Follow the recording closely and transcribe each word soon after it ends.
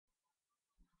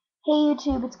Hey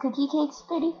YouTube, it's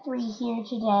CookieCakes33 here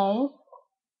today,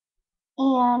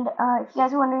 and if you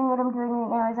guys are wondering what I'm doing right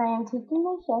now is I am taking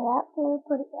my shirt out to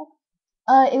put it back.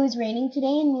 It was raining today,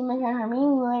 and me and my friend Hermie,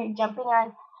 we were jumping on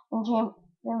a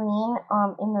trampoline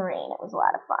in the rain. It was a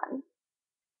lot of fun.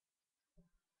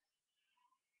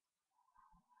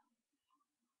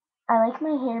 I like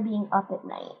my hair being up at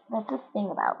night. That's a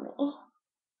thing about me.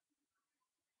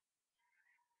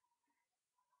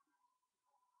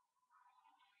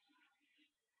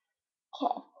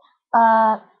 Okay.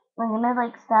 I'm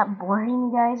gonna stop boring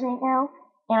you guys right now,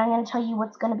 and I'm gonna tell you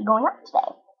what's gonna be going on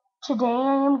today. Today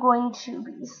I am going to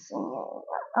be singing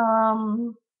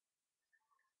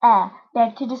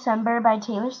Back to December by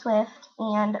Taylor Swift.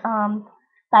 And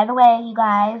by the way, you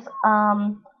guys,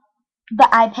 the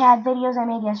iPad videos I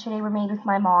made yesterday were made with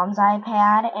my mom's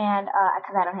iPad, and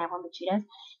because I don't have one, but she does.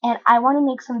 And I want to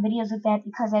make some videos with that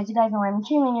because, as you guys know, I'm a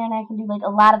cheerleader and I can do like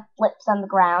a lot of flips on the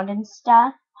ground and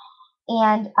stuff.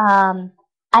 And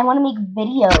I want to make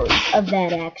videos of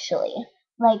that actually,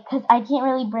 like, because I can't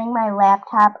really bring my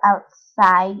laptop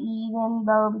outside, even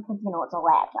though, because you know it's a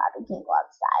laptop, it can't go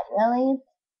outside really.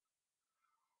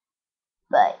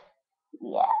 But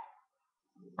yeah,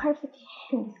 perfect.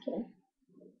 I'm just kidding.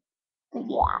 But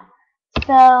yeah.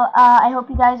 So I hope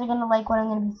you guys are gonna like what I'm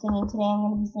gonna be singing today. I'm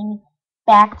gonna be singing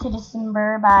 "Back to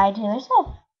December" by Taylor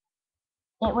Swift.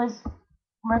 It was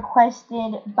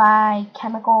requested by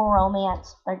Chemical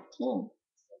Romance 13.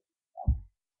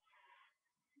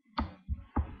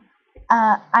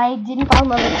 I didn't fall in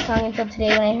love with the song until today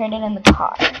when I heard it in the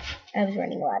car. I was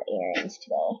running a lot of errands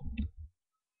today.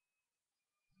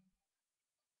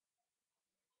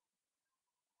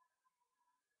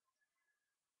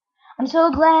 I'm so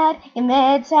glad you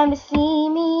made time to see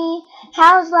me.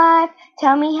 How's life?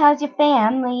 Tell me, how's your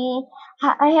family?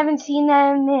 I haven't seen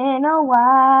them in a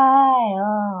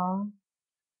while.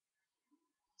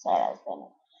 Sorry, that was bad.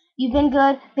 You've been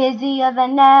good, busier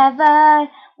than ever.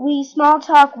 We small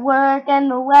talk work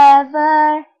and the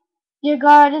weather. Your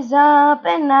guard is up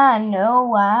and I know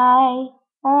why.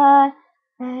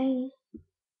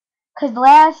 Cause the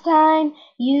last time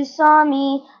you saw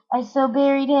me, I so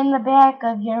buried in the back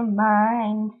of your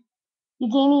mind.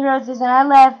 You gave me roses and I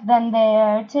left them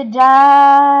there to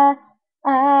die.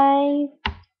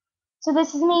 So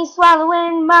this is me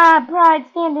swallowing my pride,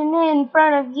 standing in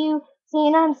front of you,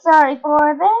 saying I'm sorry for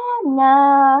that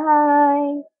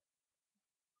night.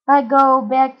 I go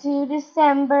back to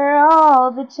December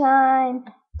all the time.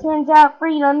 Turns out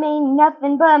freedom ain't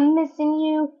nothing but missing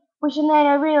you, wishing that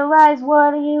I realized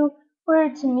what you were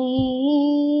to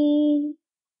me.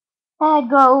 I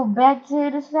go back to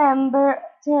December,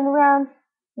 turn around,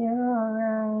 you're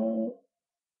alright.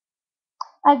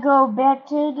 I go back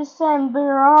to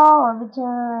December all the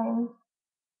time.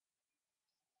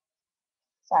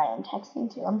 Sorry, I'm texting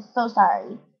too. I'm so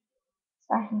sorry.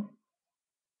 Sorry.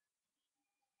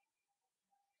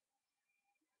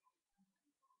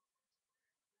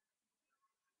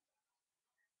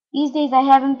 These days I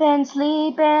haven't been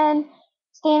sleeping,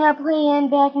 staying up playing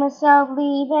back myself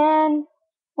leaving.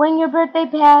 When your birthday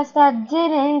passed, I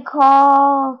didn't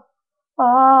call.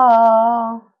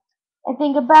 Oh, I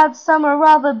think about summer,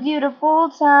 all the beautiful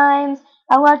times.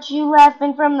 I watch you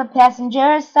laughing from the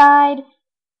passenger side.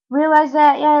 Realize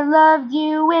that I loved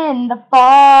you in the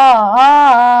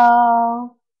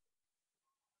fall.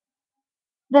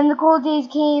 Then the cold days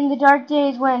came, the dark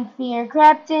days when fear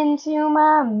crept into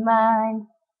my mind.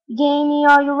 You gave me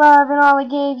all your love and all I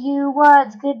gave you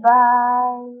was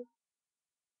goodbye.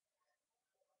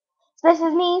 So this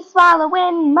is me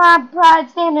swallowing my pride,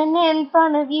 standing in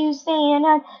front of you saying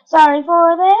I'm sorry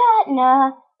for that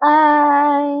night.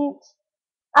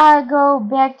 I go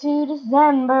back to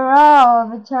December all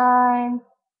the time.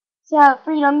 South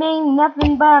freedom ain't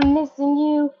nothing but missing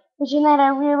you, wishing that I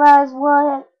realized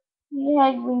what you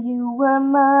had when you were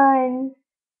mine.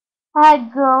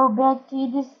 I'd go back to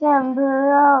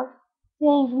December, I'll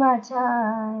change my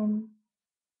time.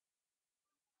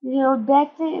 Go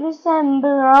back to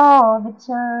December all the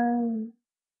time.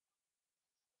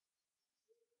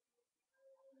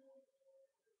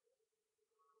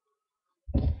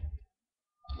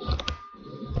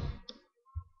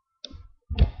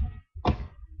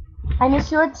 I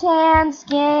miss your tan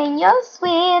skin, your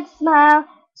sweet smile,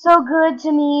 so good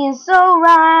to me and so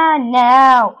right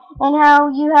now. And how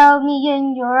you held me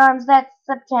in your arms that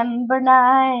September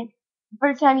night, the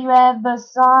first time you ever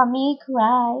saw me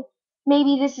cry.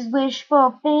 Maybe this is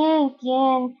wishful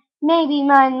thinking, maybe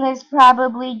mindless,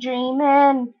 probably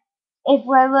dreaming. If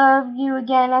I love you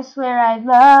again, I swear I'd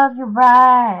love you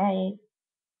right.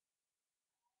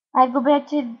 I'd go back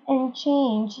to and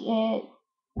change it,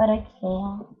 but I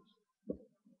can't.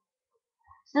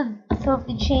 So if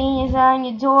the chain is on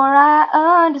your door,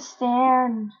 I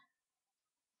understand.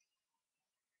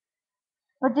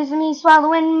 But this is me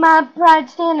swallowing my pride,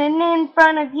 standing in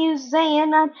front of you,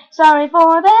 saying I'm sorry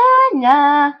for that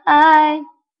night.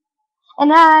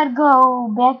 And I'd go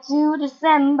back to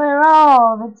December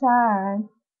all the time.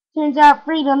 Turns out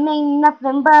freedom ain't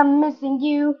nothing but missing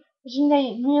you. Wishing that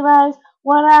you'd realize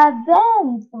what I've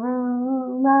been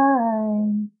through.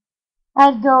 Mine.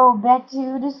 I'd go back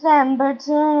to December,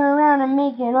 turn around and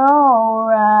make it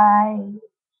alright.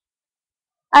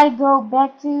 I'd go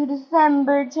back to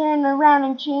December, turn around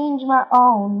and change my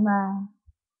own mind.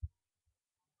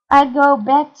 I'd go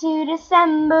back to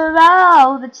December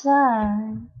all the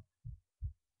time.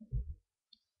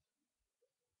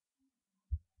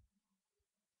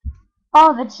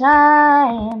 All the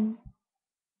time.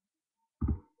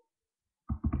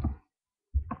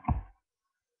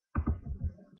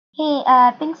 Hey,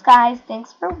 thanks guys,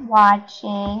 thanks for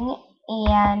watching,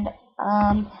 and,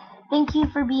 thank you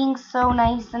for being so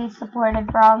nice and supportive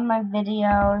for all of my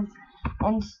videos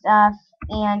and stuff,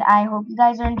 and I hope you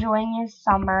guys are enjoying your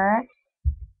summer,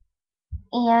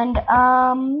 and,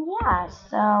 yeah,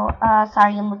 so,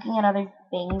 sorry, I'm looking at other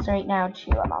things right now,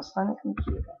 too. I'm also on the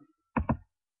computer.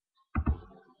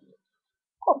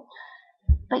 Cool.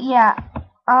 But, yeah,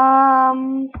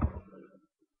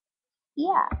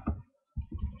 yeah.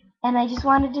 And I just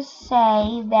wanted to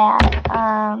say that,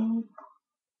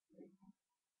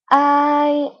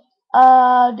 I,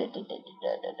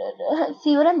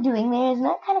 see what I'm doing there? Isn't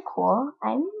that kind of cool?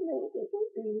 And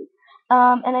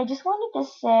I just wanted to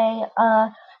say,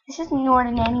 this is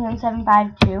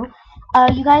Natty1752.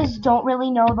 You guys don't really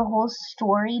know the whole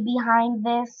story behind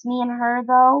this, me and her,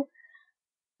 though.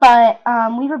 But,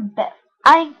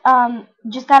 I,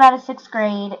 just got out of 6th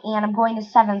grade, and I'm going to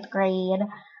 7th grade.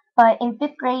 But in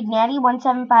 5th grade,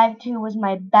 Natty1752 was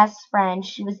my best friend.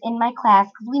 She was in my class,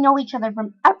 because we know each other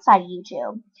from outside of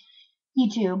YouTube,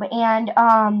 and,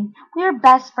 we were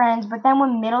best friends, but then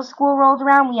when middle school rolled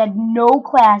around, we had no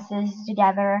classes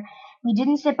together. We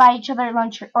didn't sit by each other at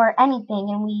lunch or anything,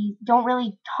 and we don't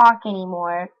really talk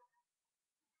anymore.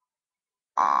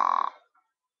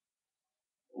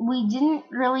 We didn't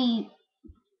really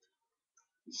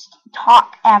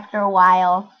talk after a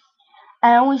while,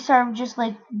 and we started just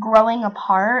like growing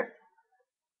apart,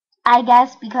 I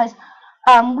guess, because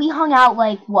we hung out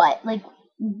like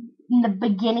in the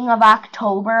beginning of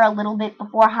October, a little bit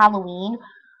before Halloween.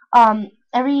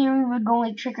 Every year we would go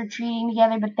like trick or treating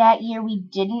together, but that year we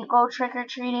didn't go trick or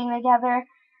treating together.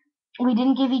 We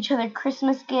didn't give each other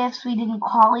Christmas gifts. We didn't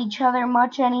call each other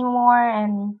much anymore,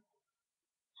 and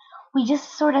we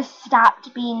just sort of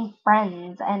stopped being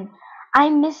friends, and I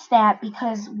miss that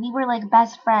because we were like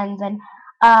best friends, and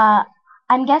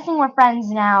I'm guessing we're friends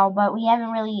now, but we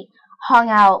haven't really hung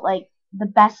out like the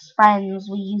best friends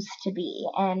we used to be,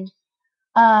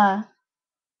 uh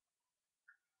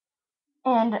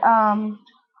and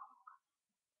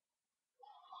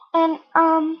and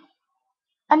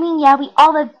I mean, yeah, we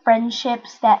all have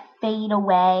friendships that fade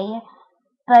away,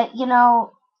 but you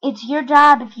know, it's your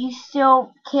job, if you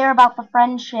still care about the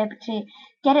friendship, to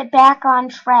get it back on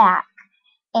track.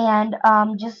 And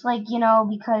just like, you know,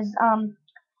 because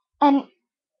and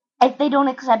if they don't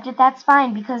accept it, that's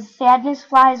fine, because sadness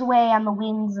flies away on the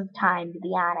wings of time, to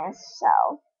be honest.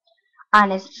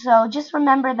 So just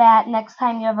remember that next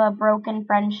time you have a broken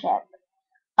friendship.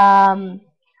 um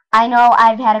I know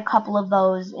I've had a couple of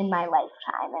those in my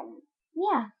lifetime, and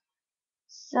yeah.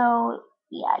 So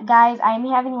yeah, guys, I'm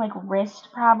having like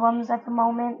wrist problems at the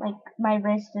moment. Like my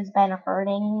wrist has been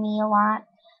hurting me a lot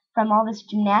from all this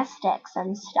gymnastics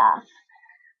and stuff.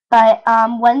 But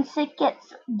once it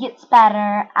gets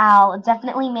better, I'll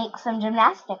definitely make some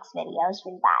gymnastics videos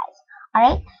for you guys.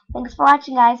 Alright? Thanks for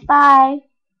watching, guys. Bye!